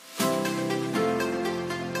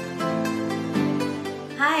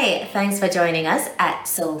Hi, thanks for joining us at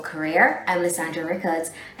Soul Career. I'm Lysandra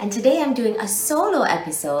Rickards, and today I'm doing a solo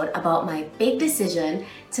episode about my big decision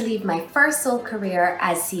to leave my first Soul career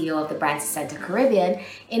as CEO of the Branson Center Caribbean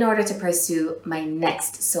in order to pursue my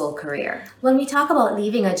next Soul career. When we talk about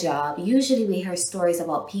leaving a job, usually we hear stories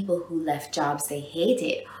about people who left jobs they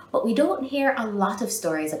hated, but we don't hear a lot of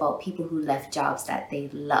stories about people who left jobs that they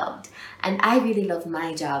loved. And I really loved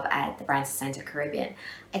my job at the Branson Center Caribbean.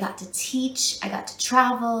 I got to teach, I got to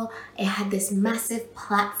travel, I had this massive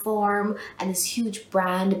platform and this huge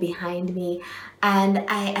brand behind me, and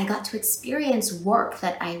I got to experience work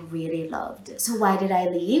that I really loved. So why did I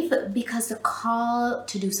leave? Because the call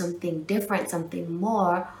to do something different, something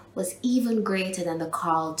more, was even greater than the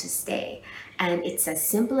call to stay. And it's as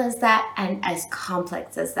simple as that and as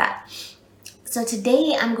complex as that. So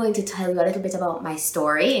today I'm going to tell you a little bit about my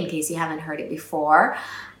story in case you haven't heard it before,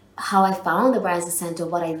 how I found the Branson Center,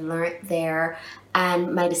 what I learned there,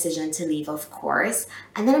 and my decision to leave, of course.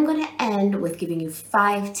 And then I'm going to end with giving you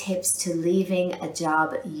 5 tips to leaving a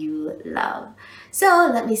job you love.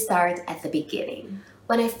 So let me start at the beginning.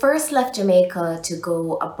 When I first left Jamaica to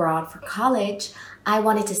go abroad for college, I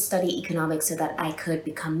wanted to study economics so that I could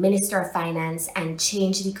become Minister of Finance and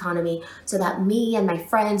change the economy so that me and my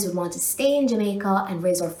friends would want to stay in Jamaica and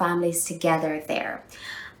raise our families together there.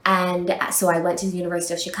 And so I went to the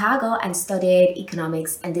University of Chicago and studied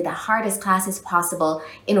economics and did the hardest classes possible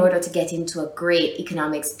in order to get into a great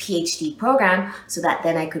economics PhD program so that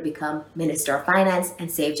then I could become Minister of Finance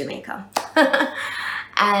and save Jamaica.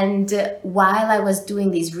 And while I was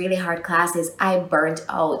doing these really hard classes, I burnt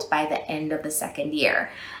out by the end of the second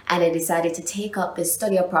year. And I decided to take up the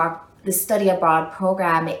study abroad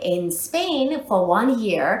program in Spain for 1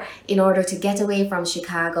 year in order to get away from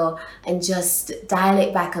Chicago and just dial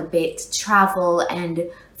it back a bit, travel and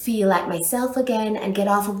feel like myself again and get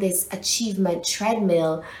off of this achievement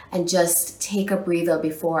treadmill and just take a breather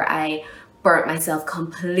before I burnt myself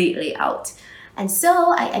completely out. And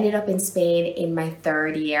so I ended up in Spain in my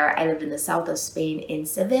 3rd year. I lived in the south of Spain in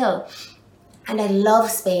Seville. And I love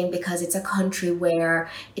Spain because it's a country where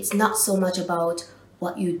it's not so much about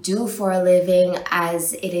what you do for a living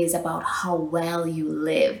as it is about how well you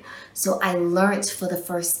live. So I learned for the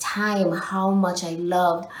first time how much I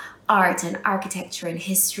loved art and architecture and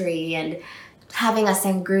history and having a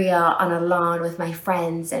sangria on a lawn with my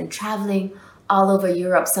friends and traveling all over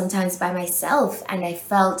Europe, sometimes by myself. And I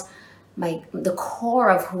felt the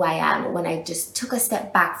core of who I am when I just took a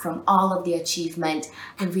step back from all of the achievement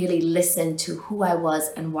and really listened to who I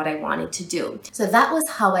was and what I wanted to do. So that was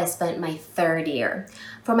how I spent my 3rd year.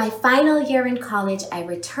 For my final year in college, I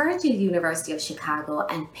returned to the University of Chicago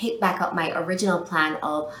and picked back up my original plan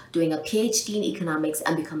of doing a PhD in economics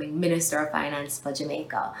and becoming Minister of Finance for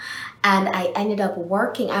Jamaica. And I ended up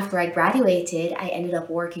working, after I graduated, I ended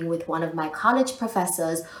up working with one of my college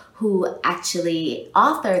professors who actually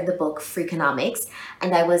authored the book Freakonomics,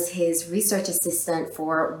 and I was his research assistant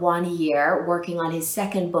for 1 year working on his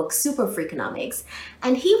second book, Super Freakonomics.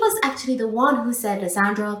 And he was actually the one who said,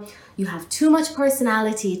 Lysandra, you have too much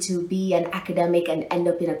personality to be an academic and end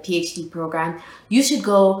up in a PhD program. You should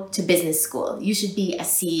go to business school. You should be a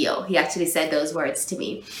CEO. He actually said those words to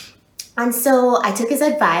me. And so I took his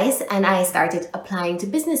advice and I started applying to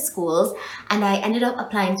business schools, and I ended up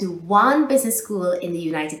applying to 1 business school in the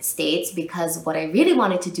United States because what I really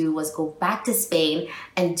wanted to do was go back to Spain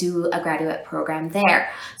and do a graduate program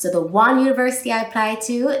there. So the 1 university I applied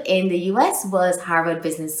to in the US was Harvard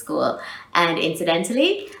Business School. And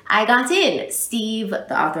incidentally, I got in. Steve,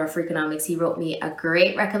 the author of Freakonomics, he wrote me a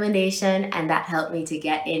great recommendation, and that helped me to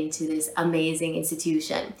get into this amazing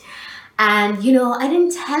institution. And, I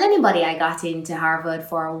didn't tell anybody I got into Harvard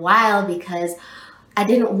for a while because I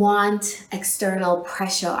didn't want external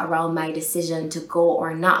pressure around my decision to go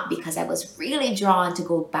or not, because I was really drawn to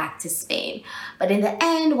go back to Spain. But in the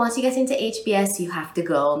end, once you get into HBS, you have to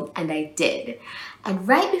go, and I did. And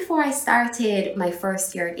right before I started my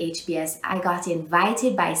first year at HBS, I got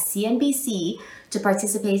invited by CNBC to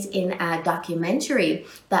participate in a documentary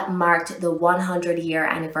that marked the 100-year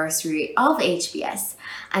anniversary of HBS.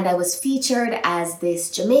 And I was featured as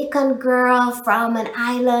this Jamaican girl from an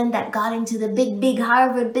island that got into the big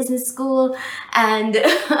Harvard Business School and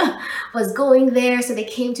was going there. So they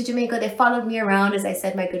came to Jamaica, they followed me around as I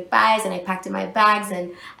said my goodbyes, and I packed in my bags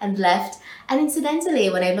and left. And incidentally,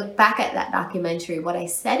 when I look back at that documentary, what I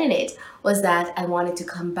said in it was that I wanted to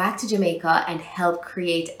come back to Jamaica and help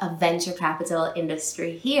create a venture capital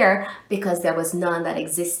industry here because there was none that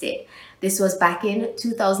existed. This was back in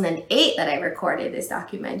 2008 that I recorded this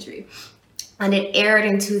documentary. and it aired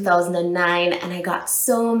in 2009, and I got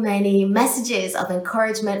so many messages of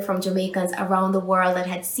encouragement from Jamaicans around the world that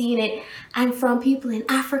had seen it, and from people in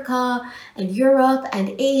Africa and Europe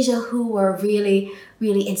and Asia who were really,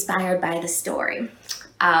 really inspired by the story.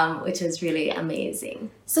 Which was really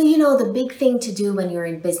amazing. So, the big thing to do when you're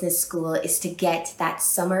in business school is to get that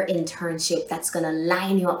summer internship that's going to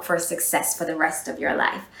line you up for success for the rest of your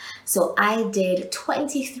life. So I did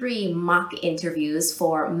 23 mock interviews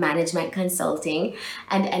for management consulting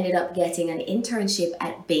and ended up getting an internship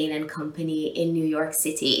at Bain & Company in New York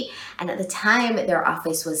City. And at the time, their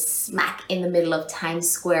office was smack in the middle of Times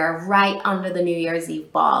Square, right under the New Year's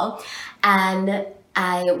Eve ball. And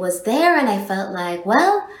I was there and I felt like,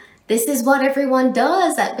 well, this is what everyone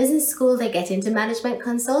does at business school. They get into management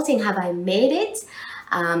consulting. Have I made it?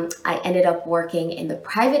 I ended up working in the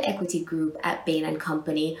private equity group at Bain &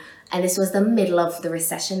 Company. And this was the middle of the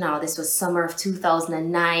recession now. This was summer of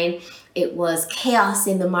 2009. It was chaos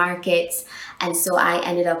in the markets. And so I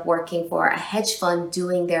ended up working for a hedge fund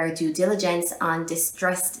doing their due diligence on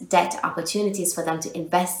distressed debt opportunities for them to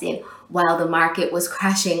invest in while the market was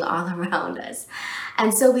crashing all around us.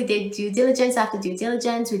 And so we did due diligence after due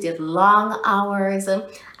diligence. We did long hours.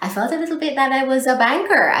 I felt a little bit that I was a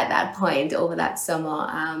banker at that point over that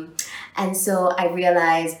summer. And so I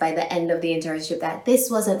realized by the end of the internship that this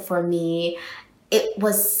wasn't for me. It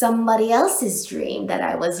was somebody else's dream that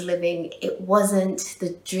I was living. It wasn't the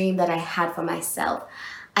dream that I had for myself.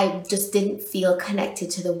 I just didn't feel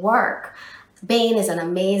connected to the work. Bain is an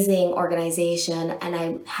amazing organization and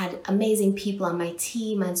I had amazing people on my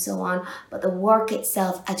team and so on, but the work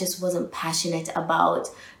itself, I just wasn't passionate about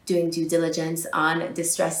doing due diligence on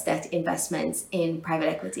distressed debt investments in private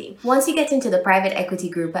equity. Once you get into the private equity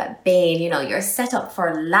group at Bain, you're set up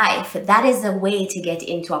for life. That is a way to get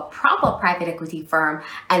into a proper private equity firm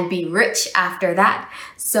and be rich after that.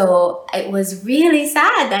 So it was really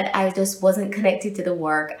sad that I just wasn't connected to the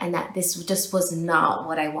work and that this just was not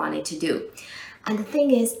what I wanted to do. And the thing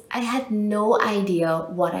is, I had no idea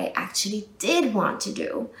what I actually did want to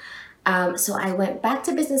do. So I went back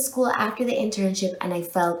to business school after the internship and I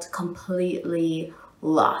felt completely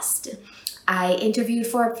lost. I interviewed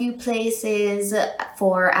for a few places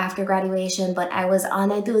for after graduation, but I was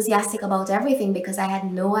unenthusiastic about everything because I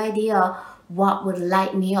had no idea what would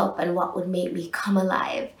light me up and what would make me come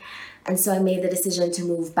alive. And so I made the decision to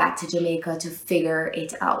move back to Jamaica to figure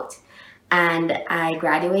it out. And I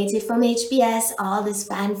graduated from HBS, all this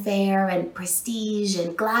fanfare and prestige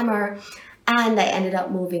and glamour. And I ended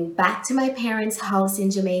up moving back to my parents' house in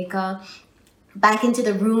Jamaica, back into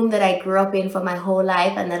the room that I grew up in for my whole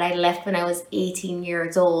life and that I left when I was 18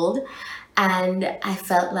 years old. And I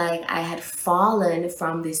felt like I had fallen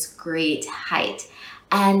from this great height.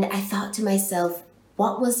 And I thought to myself,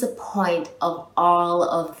 what was the point of all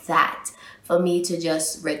of that for me to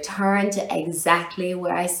just return to exactly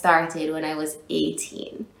where I started when I was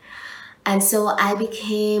 18? And so I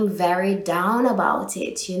became very down about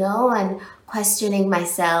it, and questioning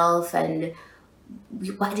myself and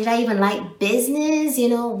why did I even like business?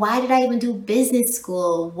 Why did I even do business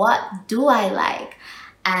school? What do I like?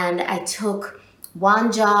 And I took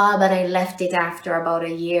one job and I left it after about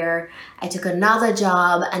a year. I took another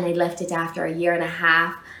job and I left it after a year and a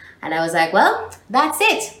half. And I was like, well, that's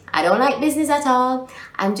it. I don't like business at all.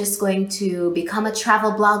 I'm just going to become a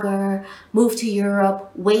travel blogger, move to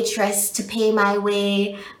Europe, waitress to pay my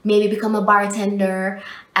way, maybe become a bartender.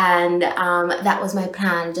 And that was my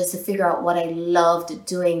plan, just to figure out what I loved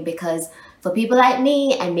doing. Because for people like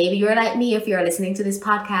me, and maybe you're like me if you're listening to this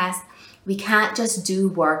podcast, we can't just do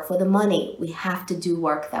work for the money. We have to do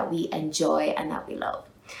work that we enjoy and that we love.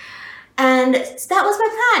 And that was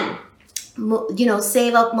my plan.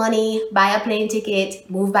 Save up money, buy a plane ticket,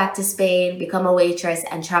 move back to Spain, become a waitress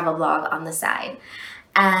and travel blog on the side.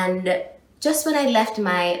 And just when I left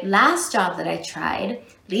my last job that I tried,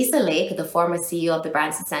 Lisa Lake, the former CEO of the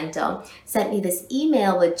Branson Center, sent me this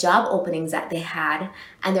email with job openings that they had.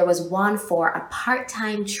 And there was one for a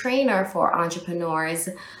part-time trainer for entrepreneurs,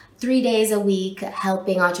 3 days a week,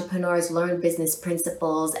 helping entrepreneurs learn business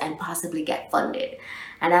principles and possibly get funded.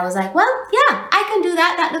 And I was like, well, yeah, I can do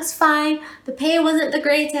that. That looks fine. The pay wasn't the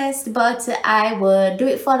greatest, but I would do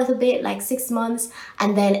it for a little bit, like 6 months,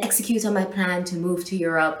 and then execute on my plan to move to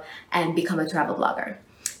Europe and become a travel blogger.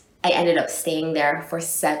 I ended up staying there for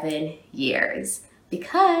 7 years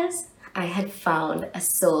because I had found a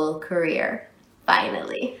soul career,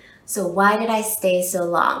 finally. So why did I stay so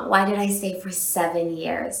long? Why did I stay for 7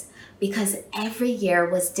 years? Because every year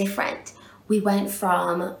was different. We went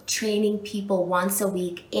from training people once a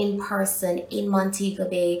week in person in Montego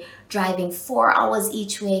Bay, driving 4 hours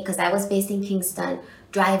each way because I was based in Kingston,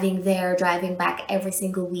 driving there, driving back every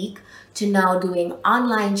single week, to now doing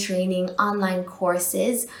online training, online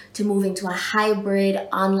courses, to moving to a hybrid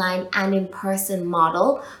online and in-person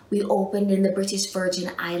model. We opened in the British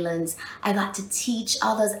Virgin Islands. I got to teach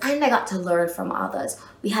others and I got to learn from others.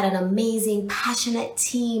 We had an amazing, passionate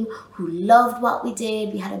team who loved what we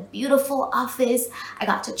did. We had a beautiful office. I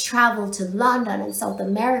got to travel to London and South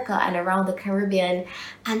America and around the Caribbean.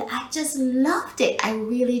 And I just loved it. I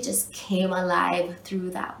really just came alive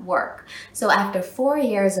through that work. So after 4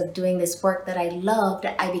 years of doing this work that I loved,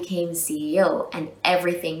 I became CEO and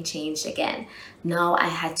everything changed again. Now I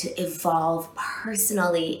had to evolve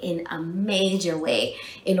personally in a major way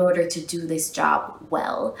in order to do this job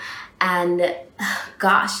well. And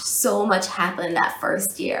gosh, so much happened that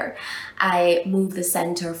first year. I moved the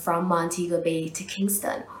center from Montego Bay to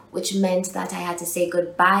Kingston, which meant that I had to say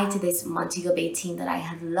goodbye to this Montego Bay team that I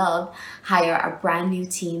had loved, hire a brand new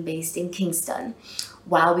team based in Kingston.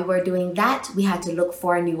 While we were doing that, we had to look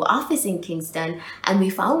for a new office in Kingston, and we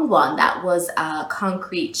found one that was a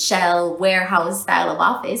concrete shell warehouse style of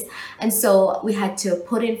office. And so we had to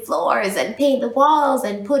put in floors and paint the walls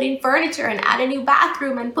and put in furniture and add a new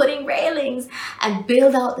bathroom and put in railings and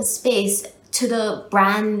build out the space to the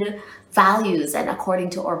brand values and according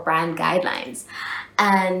to our brand guidelines.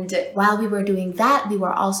 And while we were doing that, we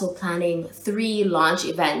were also planning 3 launch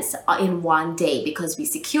events in one day because we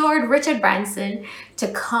secured Richard Branson to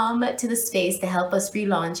come to the space to help us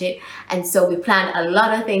relaunch it. And so we planned a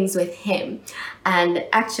lot of things with him. And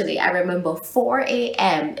actually, I remember 4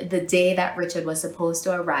 a.m., the day that Richard was supposed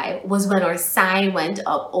to arrive, was when our sign went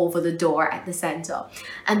up over the door at the center.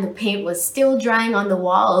 And the paint was still drying on the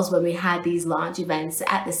walls when we had these launch events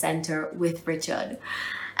at the center with Richard.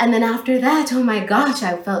 And then after that, oh my gosh,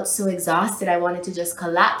 I felt so exhausted. I wanted to just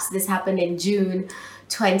collapse. This happened in June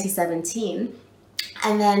 2017.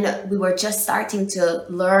 And then we were just starting to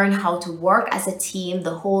learn how to work as a team.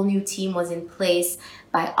 The whole new team was in place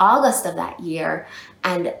by August of that year.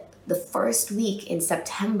 And the first week in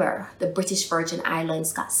September, the British Virgin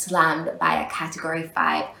Islands got slammed by a Category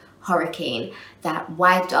 5 hurricane that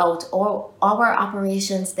wiped out all our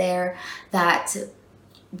operations there, that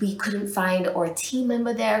we couldn't find our team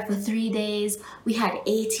member there for 3 days. We had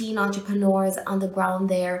 18 entrepreneurs on the ground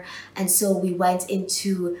there. And so we went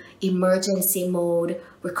into emergency mode,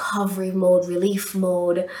 recovery mode, relief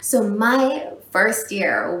mode. So my first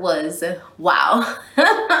year was, wow.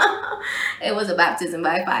 It was a baptism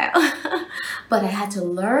by fire. But I had to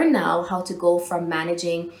learn now how to go from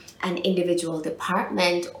managing an individual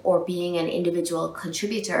department or being an individual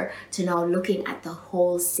contributor to now looking at the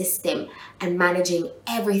whole system and managing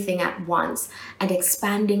everything at once and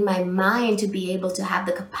expanding my mind to be able to have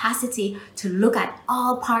the capacity to look at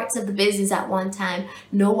all parts of the business at one time,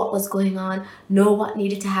 know what was going on, know what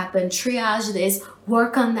needed to happen, triage this,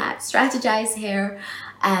 work on that, strategize here.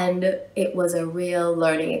 And it was a real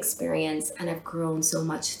learning experience, and I've grown so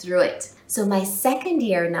much through it. So my second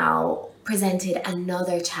year now presented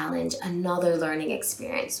another challenge, another learning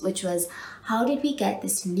experience, which was how did we get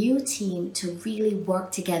this new team to really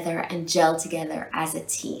work together and gel together as a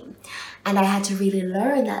team? And I had to really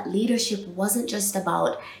learn that leadership wasn't just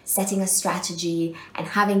about setting a strategy and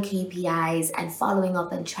having KPIs and following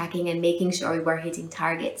up and tracking and making sure we were hitting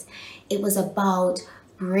targets. It was about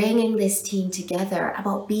bringing this team together,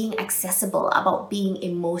 about being accessible, about being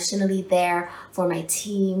emotionally there for my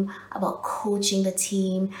team, about coaching the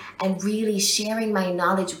team, and really sharing my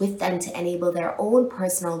knowledge with them to enable their own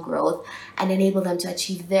personal growth and enable them to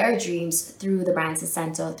achieve their dreams through the Branson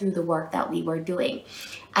Center, through the work that we were doing.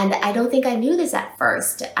 And I don't think I knew this at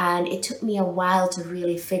first, and it took me a while to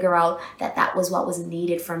really figure out that that was what was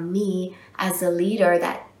needed from me as a leader,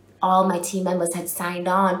 that all my team members had signed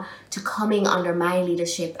on to coming under my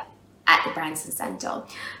leadership at the Branson Center.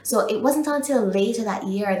 So it wasn't until later that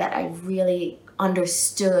year that I really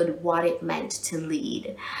understood what it meant to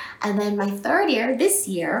lead. And then my third year, this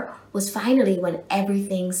year, was finally when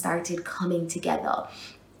everything started coming together.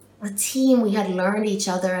 A team, we had learned each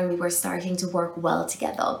other and we were starting to work well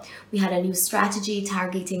together. We had a new strategy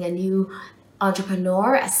targeting a new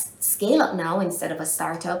entrepreneur, a scale up now instead of a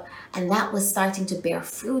startup, and that was starting to bear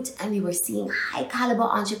fruit, and we were seeing high caliber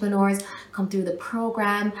entrepreneurs come through the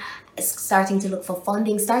program, starting to look for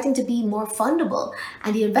funding, starting to be more fundable,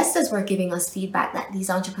 and the investors were giving us feedback that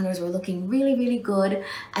these entrepreneurs were looking really, really good,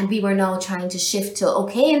 and we were now trying to shift to,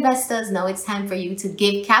 okay, investors, now it's time for you to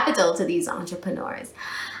give capital to these entrepreneurs.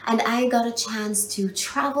 And I got a chance to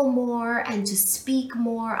travel more and to speak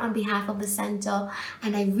more on behalf of the center.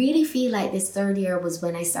 And I really feel like this third year was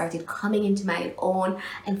when I started coming into my own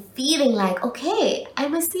and feeling like, okay,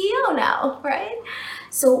 I'm a CEO now, right?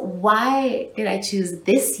 So why did I choose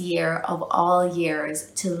this year of all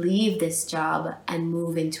years to leave this job and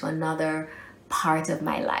move into another part of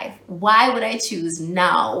my life? Why would I choose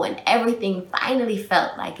now when everything finally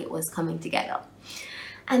felt like it was coming together?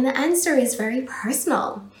 And the answer is very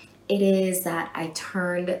personal. It is that I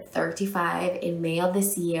turned 35 in May of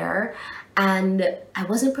this year, and I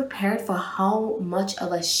wasn't prepared for how much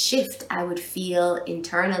of a shift I would feel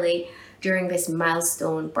internally during this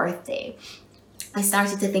milestone birthday. I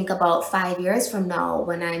started to think about 5 years from now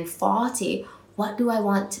when I'm 40. What do I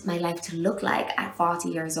want my life to look like at 40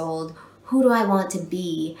 years old? Who do I want to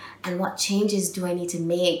be? And what changes do I need to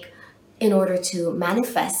make in order to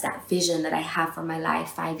manifest that vision that I have for my life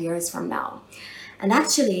 5 years from now? And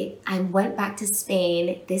actually, I went back to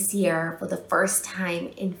Spain this year for the first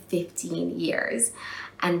time in 15 years.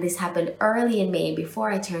 And this happened early in May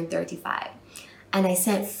before I turned 35. And I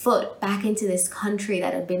set foot back into this country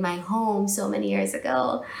that had been my home so many years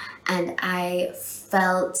ago. And I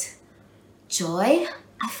felt joy.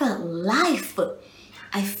 I felt life.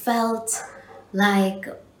 I felt like,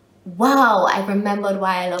 wow, I remembered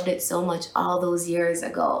why I loved it so much all those years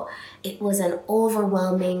ago. It was an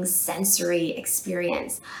overwhelming sensory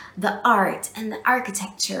experience. The art and the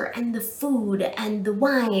architecture and the food and the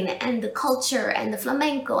wine and the culture and the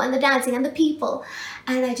flamenco and the dancing and the people.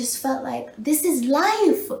 And I just felt like, this is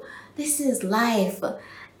life. This is life.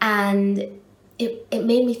 And it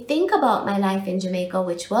made me think about my life in Jamaica,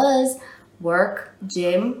 which was work,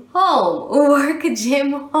 gym, home, work,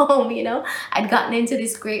 gym, home, I'd gotten into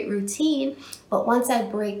this great routine, but once I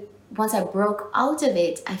broke out of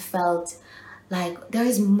it, I felt like there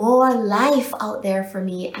is more life out there for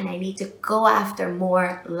me and I need to go after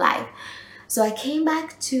more life. So I came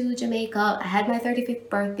back to Jamaica, I had my 35th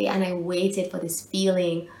birthday, and I waited for this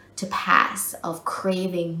feeling to pass of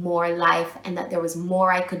craving more life and that there was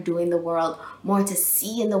more I could do in the world, more to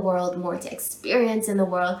see in the world, more to experience in the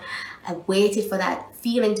world. I waited for that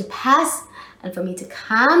feeling to pass and for me to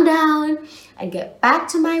calm down and get back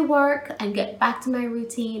to my work and get back to my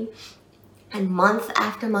routine. And month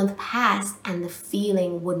after month passed and the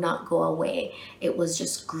feeling would not go away. It was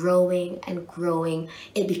just growing and growing.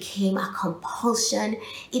 It became a compulsion.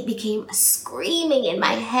 It became a screaming in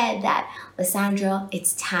my head that, Lysandra,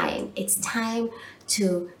 it's time. It's time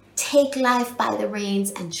to take life by the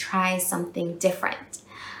reins and try something different.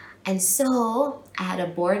 And so I had a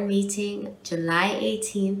board meeting July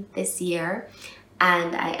 18th this year.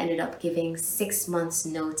 And I ended up giving 6 months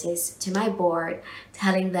notice to my board,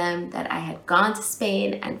 telling them that I had gone to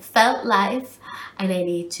Spain and felt life and I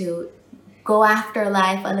need to go after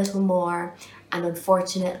life a little more. And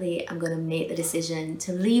unfortunately, I'm going to make the decision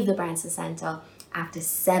to leave the Branson Center after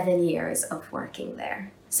 7 years of working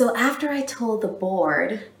there. So after I told the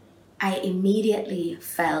board, I immediately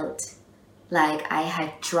felt like I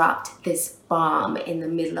had dropped this bomb in the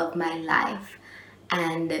middle of my life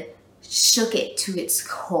and shook it to its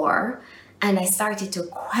core, and I started to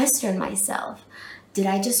question myself. Did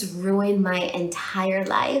I just ruin my entire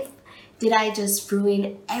life? Did I just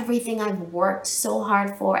ruin everything I've worked so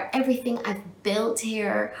hard for, everything I've built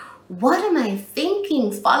here? What am I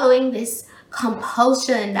thinking following this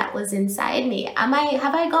compulsion that was inside me?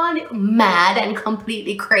 Have I gone mad and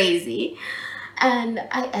completely crazy? And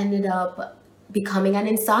I ended up becoming an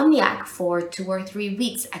insomniac for 2 or 3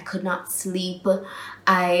 weeks. I could not sleep.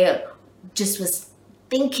 I just was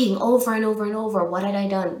thinking over and over and over, what had I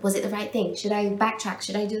done? Was it the right thing? Should I backtrack?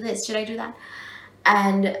 Should I do this? Should I do that?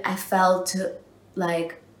 And I felt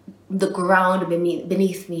like the ground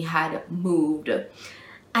beneath me had moved.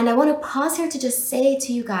 And I want to pause here to just say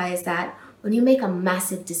to you guys that when you make a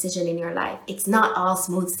massive decision in your life, it's not all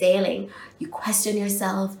smooth sailing. You question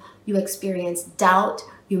yourself, you experience doubt,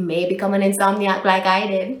 you may become an insomniac like I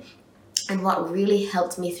did. And what really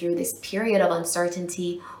helped me through this period of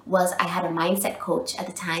uncertainty was I had a mindset coach at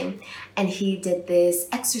the time, and he did this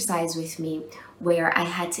exercise with me where I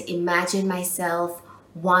had to imagine myself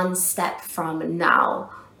one step from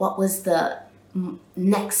now. What was the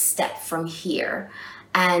next step from here?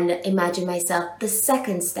 And imagine myself the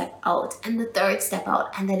second step out and the third step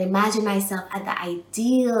out, and then imagine myself at the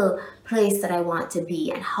ideal place that I want to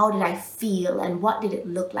be, and how did I feel and what did it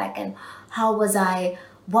look like and how was I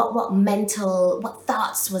what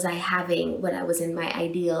thoughts was I having when I was in my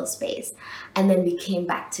ideal space? And then we came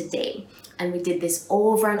back today. And we did this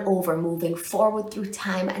over and over, moving forward through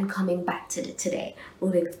time and coming back to the today.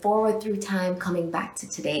 Moving forward through time, coming back to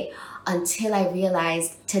today, until I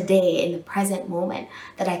realized today, in the present moment,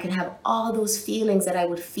 that I could have all those feelings that I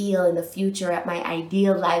would feel in the future at my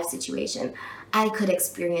ideal life situation. I could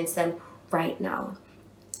experience them right now.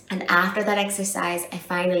 And after that exercise, I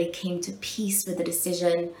finally came to peace with the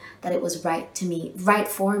decision that it was right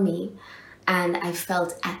for me. And I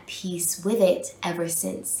felt at peace with it ever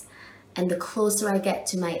since. And the closer I get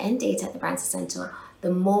to my end date at the Branson Center,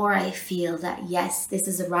 the more I feel that, yes, this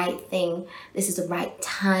is the right thing. This is the right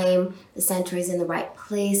time. The center is in the right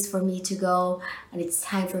place for me to go. And it's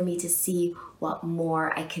time for me to see what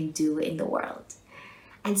more I can do in the world.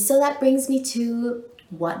 And so that brings me to,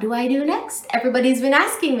 what do I do next? Everybody's been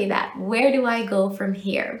asking me that. Where do I go from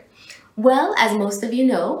here? Well, as most of you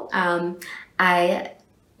know,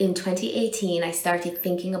 in 2018, I started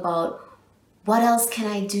thinking about what else can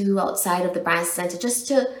I do outside of the Branson Center, just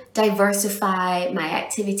to diversify my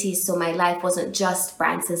activities so my life wasn't just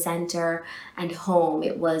Branson Center and home.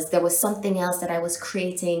 There was something else that I was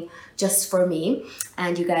creating just for me.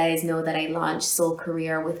 And you guys know that I launched Soul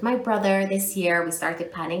Career with my brother this year. We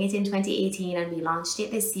started planning it in 2018 and we launched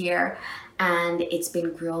it this year. And it's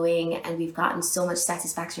been growing, and we've gotten so much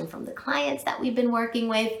satisfaction from the clients that we've been working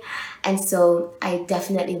with. And so I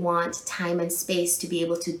definitely want time and space to be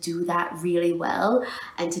able to do that really well,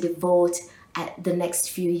 and to devote at the next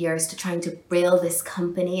few years to trying to build this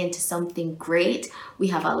company into something great. We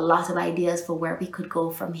have a lot of ideas for where we could go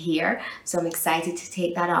from here. So I'm excited to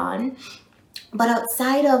take that on. But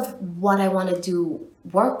outside of what I want to do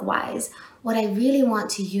work-wise, what I really want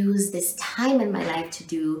to use this time in my life to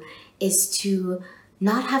do is to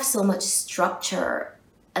not have so much structure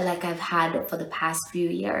like I've had for the past few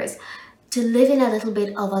years, to live in a little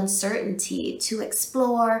bit of uncertainty, to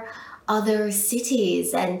explore other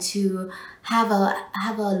cities, and to have a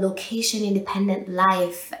location independent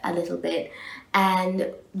life a little bit,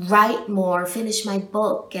 and write more, finish my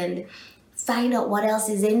book, and find out what else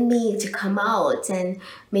is in me to come out, and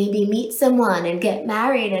maybe meet someone and get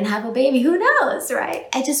married and have a baby. Who knows, right?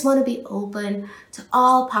 I just want to be open to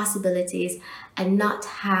all possibilities and not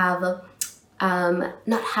have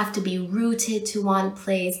to be rooted to one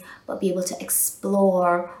place, but be able to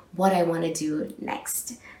explore what I want to do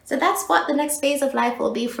next. So that's what the next phase of life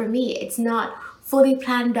will be for me. It's not fully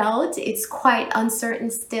planned out. It's quite uncertain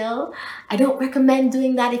still. I don't recommend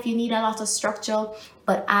doing that if you need a lot of structure,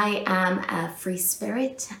 but I am a free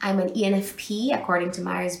spirit. I'm an ENFP according to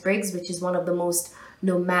Myers-Briggs, which is one of the most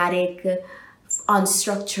nomadic,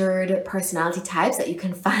 unstructured personality types that you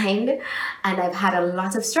can find. And I've had a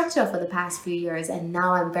lot of structure for the past few years, and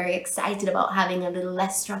now I'm very excited about having a little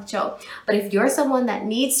less structure. But if you're someone that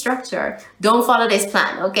needs structure, don't follow this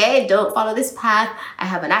plan, okay? Don't follow this path. I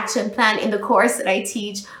have an action plan in the course that I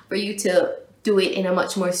teach for you to do it in a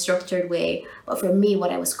much more structured way. But for me,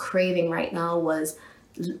 what I was craving right now was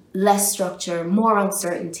less structure, more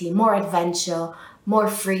uncertainty, more adventure, more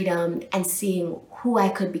freedom, and seeing who I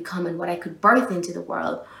could become and what I could birth into the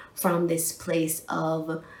world from this place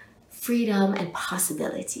of freedom and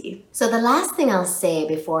possibility. So the last thing I'll say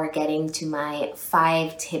before getting to my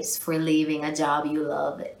 5 tips for leaving a job you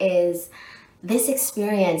love is this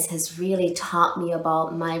experience has really taught me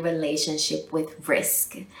about my relationship with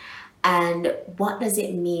risk. And what does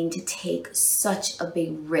it mean to take such a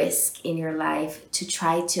big risk in your life to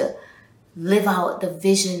try to live out the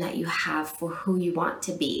vision that you have for who you want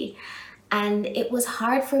to be? And it was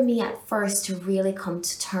hard for me at first to really come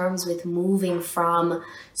to terms with moving from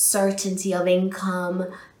certainty of income,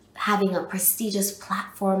 having a prestigious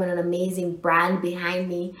platform and an amazing brand behind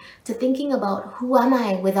me, to thinking about who am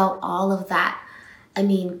I without all of that. I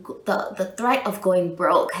mean, the threat of going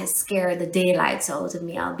broke has scared the daylights out of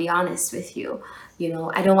me, I'll be honest with you. You know,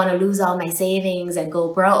 I don't want to lose all my savings and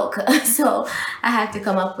go broke. So I had to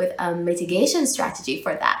come up with a mitigation strategy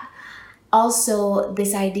for that. Also,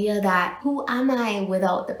 this idea that who am I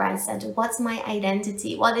without the Branson Center? What's my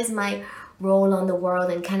identity? What is my role on the world?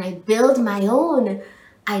 And can I build my own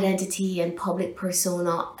identity and public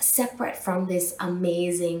persona separate from this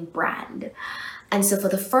amazing brand? And so for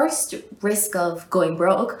the first risk of going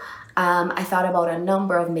broke, I thought about a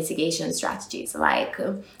number of mitigation strategies, like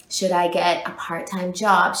should I get a part-time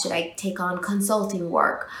job? Should I take on consulting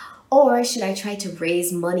work? Or should I try to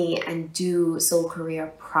raise money and do Soul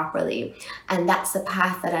Career properly? And that's the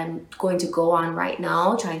path that I'm going to go on right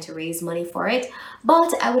now, trying to raise money for it.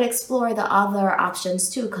 But I would explore the other options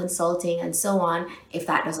too, consulting and so on, if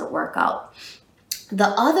that doesn't work out. The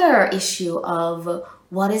other issue of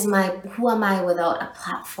Who am I without a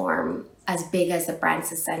platform as big as the Brands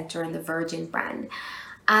Center and the Virgin brand?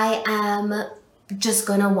 I am just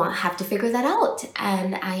gonna have to figure that out.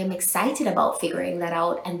 And I am excited about figuring that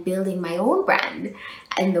out and building my own brand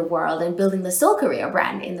in the world and building the Soul Career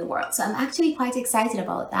brand in the world. So I'm actually quite excited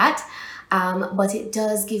about that. But it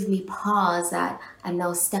does give me pause that I'm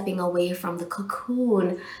now stepping away from the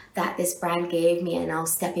cocoon that this brand gave me and now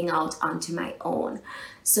stepping out onto my own.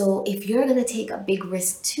 So if you're going to take a big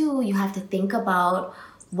risk too, you have to think about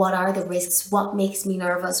what are the risks, what makes me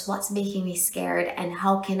nervous, what's making me scared, and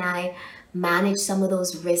how can I manage some of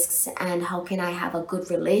those risks, and how can I have a good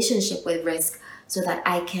relationship with risk so that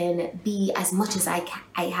I can be as much as I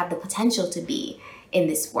have the potential to be in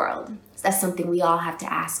this world. That's something we all have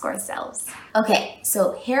to ask ourselves. Okay,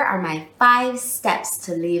 so here are my 5 steps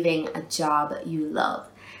to leaving a job you love.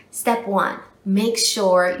 Step 1, make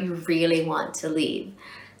sure you really want to leave.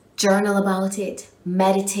 Journal about it,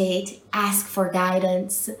 meditate, ask for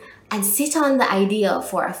guidance, and sit on the idea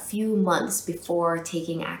for a few months before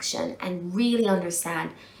taking action and really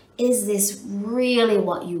understand, is this really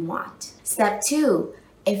what you want? Step 2,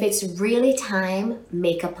 if it's really time,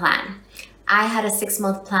 make a plan. I had a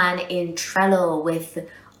 6-month plan in Trello with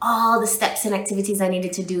all the steps and activities I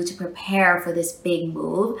needed to do to prepare for this big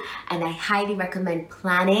move. And I highly recommend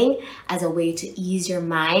planning as a way to ease your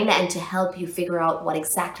mind and to help you figure out what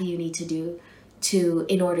exactly you need to do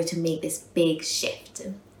in order to make this big shift.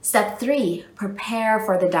 Step 3, prepare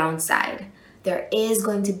for the downside. There is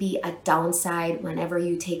going to be a downside whenever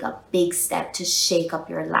you take a big step to shake up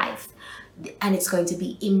your life. And it's going to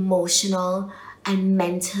be emotional and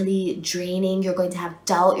mentally draining. You're going to have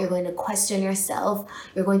doubt. You're going to question yourself.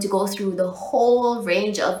 You're going to go through the whole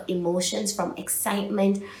range of emotions, from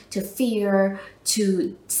excitement to fear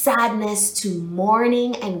to sadness to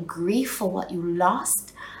mourning and grief for what you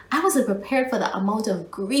lost. I wasn't prepared for the amount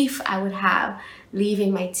of grief I would have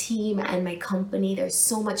leaving my team and my company. There's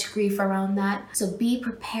so much grief around that. So be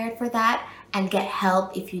prepared for that and get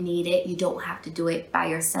help if you need it. You don't have to do it by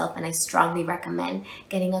yourself, and I strongly recommend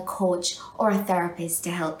getting a coach or a therapist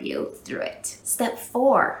to help you through it. Step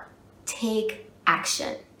 4, take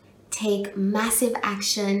action. Take massive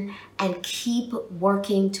action and keep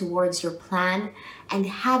working towards your plan, and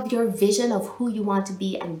have your vision of who you want to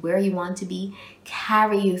be and where you want to be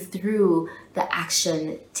carry you through the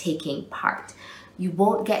action taking part. You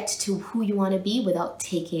won't get to who you want to be without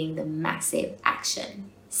taking the massive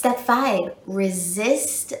action. Step 5,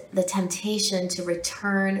 resist the temptation to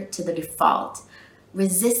return to the default.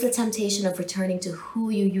 Resist the temptation of returning to who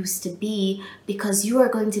you used to be, because you are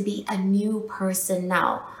going to be a new person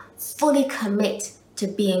now. Fully commit to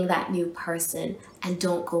being that new person and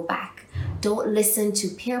don't go back. Don't listen to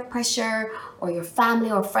peer pressure or your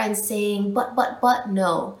family or friends saying, but,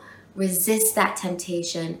 no. Resist that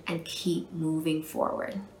temptation and keep moving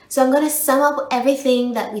forward. So I'm going to sum up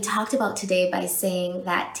everything that we talked about today by saying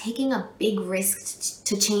that taking a big risk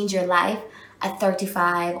to change your life at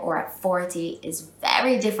 35 or at 40 is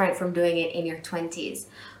very different from doing it in your 20s.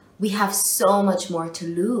 We have so much more to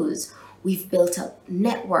lose. We've built up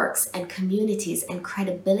networks and communities and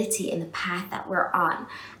credibility in the path that we're on.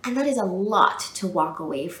 And that is a lot to walk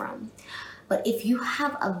away from. But if you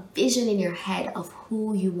have a vision in your head of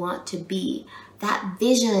who you want to be, that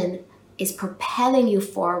vision is propelling you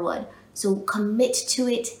forward. So commit to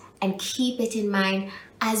it and keep it in mind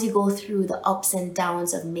as you go through the ups and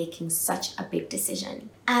downs of making such a big decision.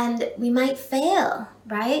 And we might fail,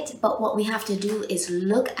 right? But what we have to do is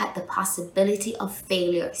look at the possibility of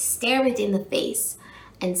failure, stare it in the face,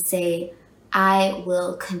 and say, I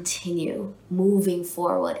will continue moving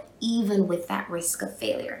forward, even with that risk of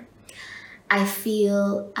failure. I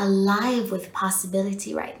feel alive with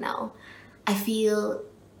possibility right now. I feel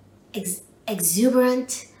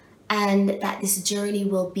exuberant, and that this journey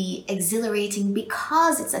will be exhilarating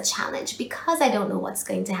because it's a challenge, because I don't know what's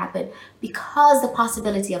going to happen, because the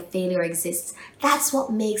possibility of failure exists. That's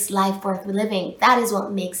what makes life worth living. That is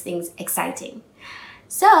what makes things exciting.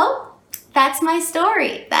 So that's my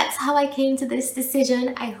story. That's how I came to this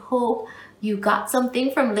decision. I hope you got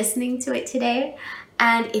something from listening to it today.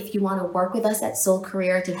 And if you want to work with us at Soul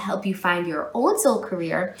Career to help you find your own soul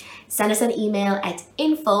career, send us an email at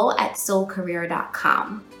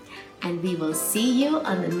info@soulcareer.com. And we will see you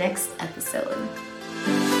on the next episode.